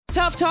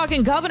Tough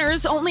talking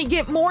governors only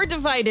get more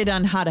divided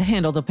on how to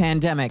handle the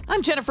pandemic.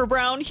 I'm Jennifer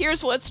Brown.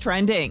 Here's what's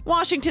trending.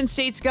 Washington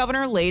State's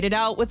governor laid it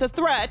out with a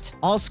threat.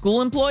 All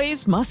school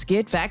employees must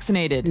get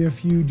vaccinated.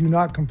 If you do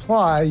not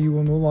comply, you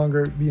will no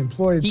longer be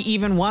employed. He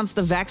even wants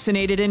the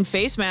vaccinated in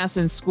face masks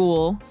in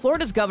school.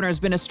 Florida's governor has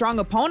been a strong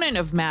opponent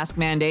of mask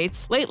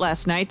mandates. Late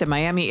last night, the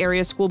Miami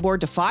area school board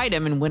defied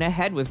him and went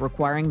ahead with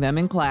requiring them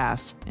in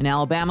class. In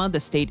Alabama,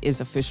 the state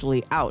is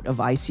officially out of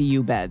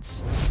ICU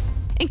beds.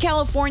 In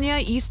California,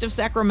 east of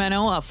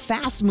Sacramento, a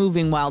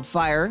fast-moving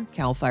wildfire.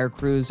 Cal Fire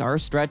crews are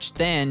stretched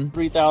thin.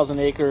 3,000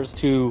 acres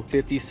to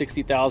 50,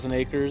 60,000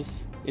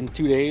 acres in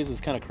 2 days is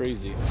kind of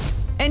crazy.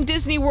 And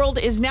Disney World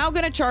is now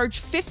going to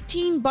charge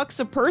 $15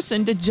 a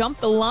person to jump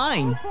the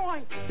line.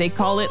 They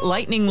call it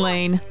Lightning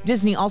Lane.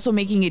 Disney also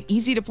making it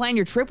easy to plan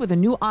your trip with a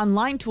new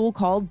online tool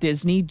called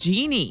Disney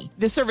Genie.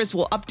 This service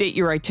will update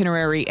your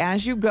itinerary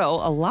as you go,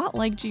 a lot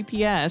like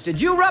GPS.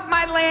 Did you rub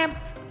my lamp?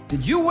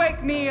 Did you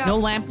wake me up? No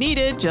lamp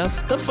needed,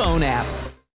 just the phone app.